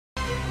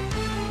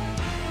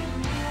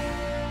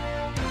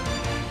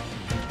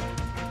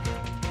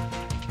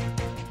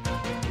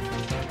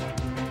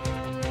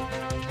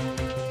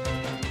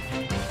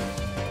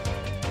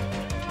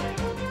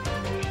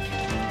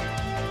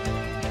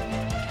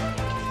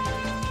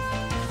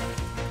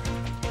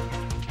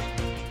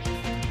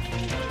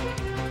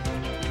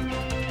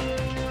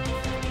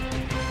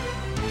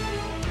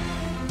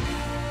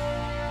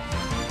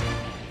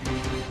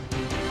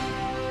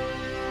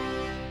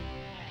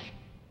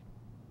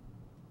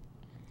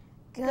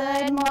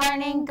Good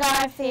morning,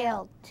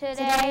 Garfield.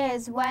 Today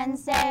is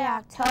Wednesday,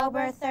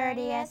 October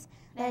 30th,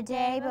 the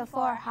day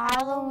before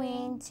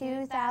Halloween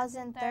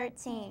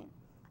 2013.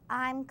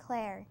 I'm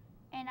Claire.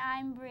 And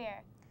I'm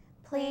Breer.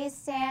 Please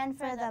stand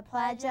for the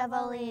Pledge of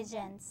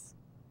Allegiance.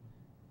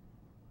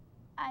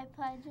 I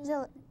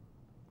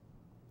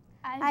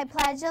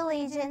pledge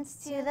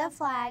allegiance to the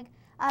flag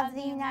of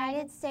the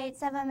United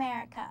States of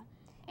America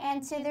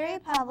and to the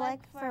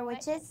republic for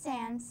which it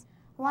stands,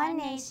 one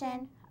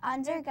nation,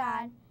 under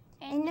God,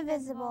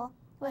 indivisible,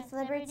 with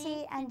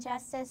liberty and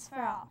justice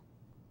for all.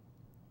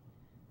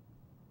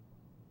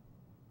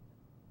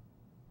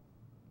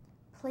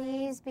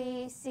 Please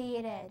be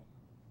seated.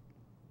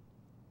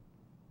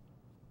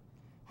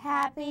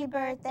 Happy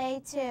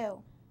birthday to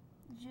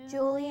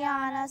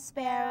Juliana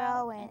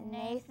Sparrow and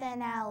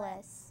Nathan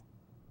Ellis.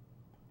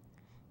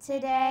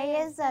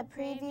 Today is a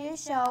preview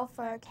show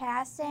for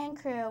cast and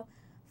crew,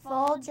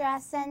 full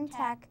dress and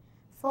tech,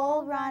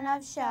 full run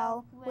of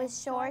show with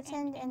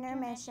shortened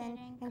intermission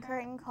and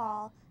curtain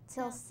call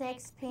till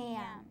 6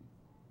 p.m.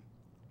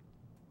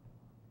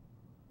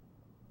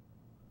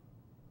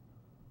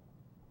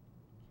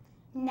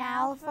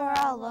 Now for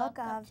a look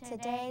of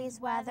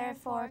today's weather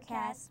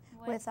forecast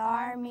with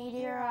our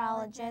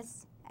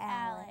meteorologist,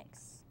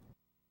 Alex.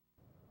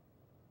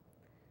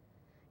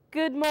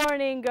 Good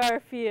morning,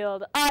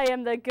 Garfield. I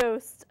am the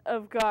ghost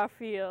of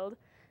Garfield.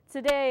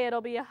 Today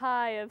it'll be a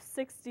high of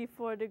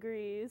 64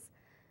 degrees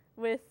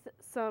with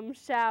some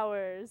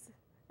showers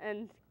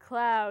and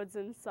clouds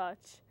and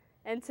such.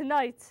 And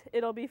tonight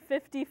it'll be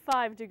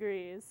 55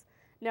 degrees.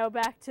 Now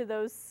back to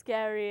those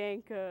scary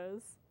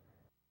anchors.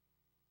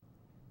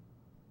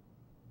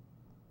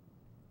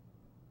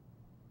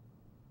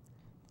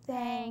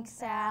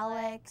 Thanks,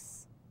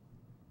 Alex.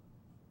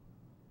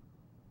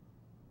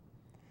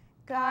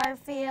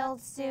 Garfield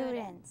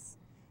students,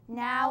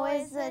 now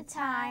is the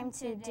time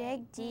to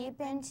dig deep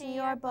into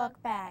your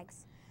book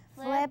bags,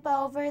 flip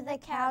over the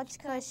couch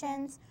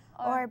cushions,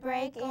 or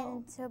break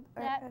into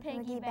a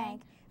piggy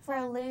bank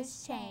for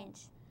loose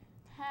change.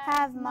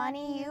 Have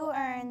money you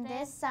earned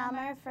this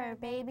summer for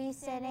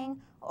babysitting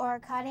or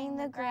cutting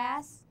the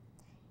grass?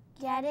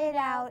 Get it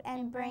out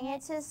and bring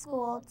it to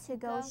school to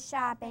go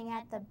shopping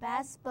at the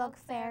best book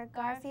fair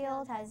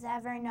Garfield has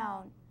ever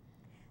known.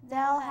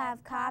 They'll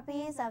have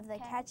copies of The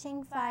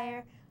Catching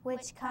Fire,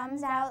 which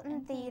comes out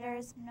in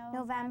theaters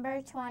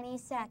November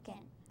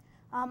 22nd,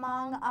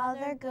 among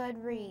other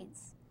good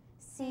reads.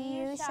 See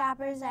you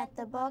shoppers at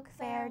the book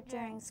fair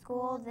during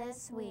school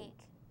this week.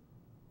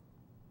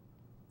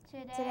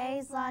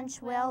 Today's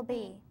lunch will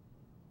be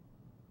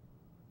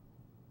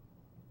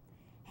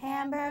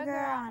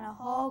hamburger on a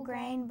whole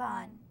grain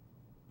bun,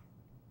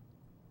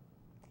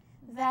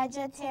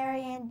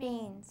 vegetarian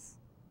beans,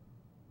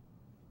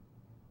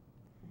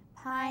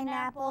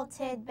 pineapple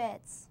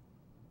tidbits,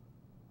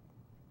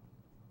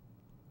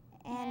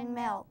 and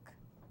milk.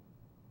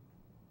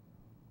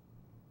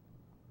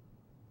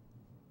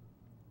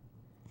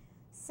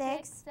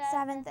 6th,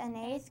 7th, and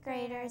 8th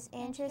graders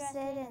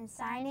interested in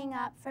signing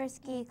up for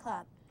Ski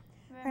Club.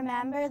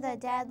 Remember, the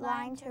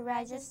deadline to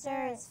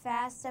register is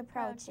fast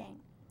approaching.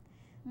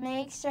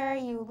 Make sure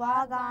you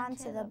log on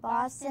to the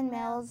Boston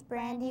Mills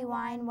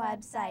Brandywine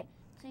website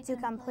to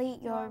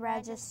complete your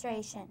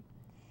registration.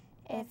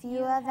 If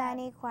you have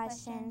any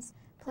questions,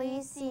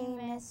 please see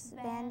Miss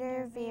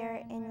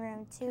Vanderveer in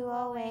room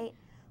 208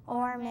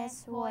 or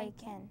Miss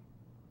Woykin.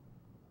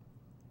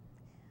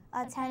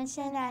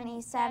 Attention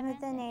any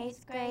 7th and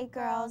 8th grade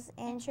girls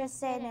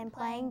interested in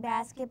playing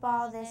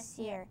basketball this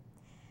year.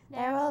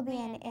 There will be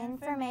an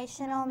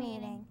informational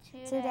meeting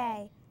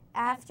today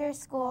after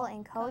school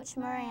in Coach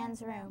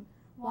Moran's room,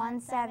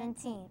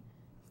 117.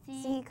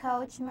 See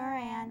Coach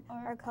Moran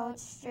or Coach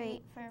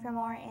Street for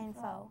more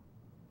info.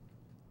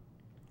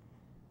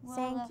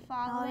 Thank you.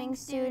 Following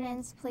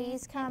students,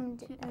 please come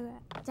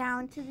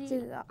down to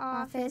the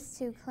office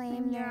to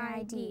claim their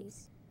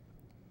IDs.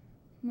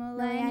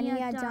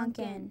 Melania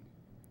Duncan,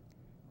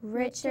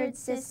 Richard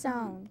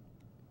Sissone,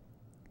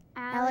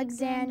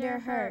 Alexander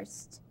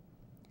Hurst,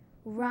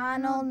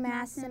 Ronald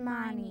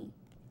Massimani,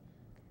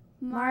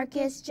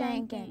 Marcus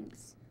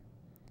Jenkins,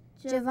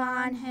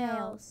 Javon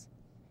Hales,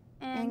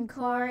 and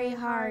Corey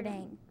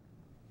Harding.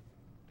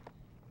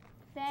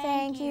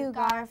 Thank you,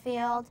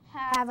 Garfield.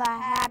 Have a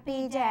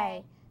happy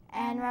day.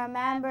 And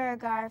remember,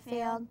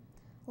 Garfield,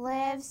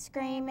 live,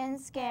 scream, and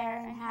scare,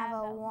 and have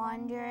a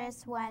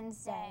wondrous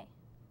Wednesday.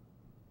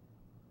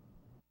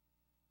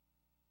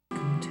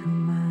 To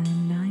my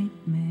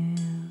nightmare,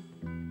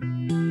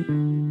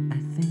 I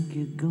think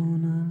you're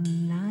gonna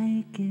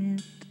like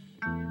it.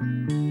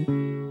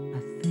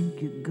 I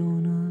think you're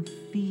gonna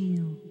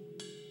feel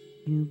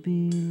you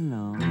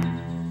belong.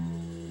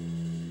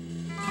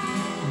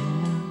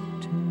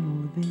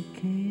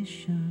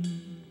 Vacation,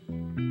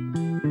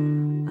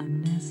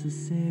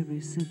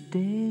 unnecessary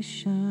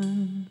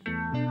sedation.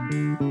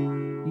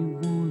 You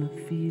wanna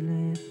feel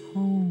at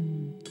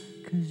home,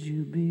 'cause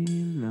you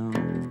belong.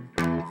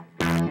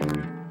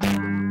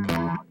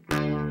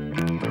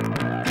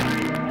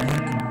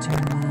 Welcome to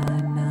my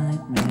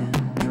nightmare.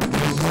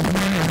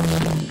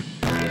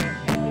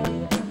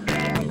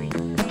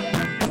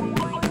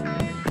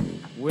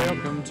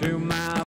 to my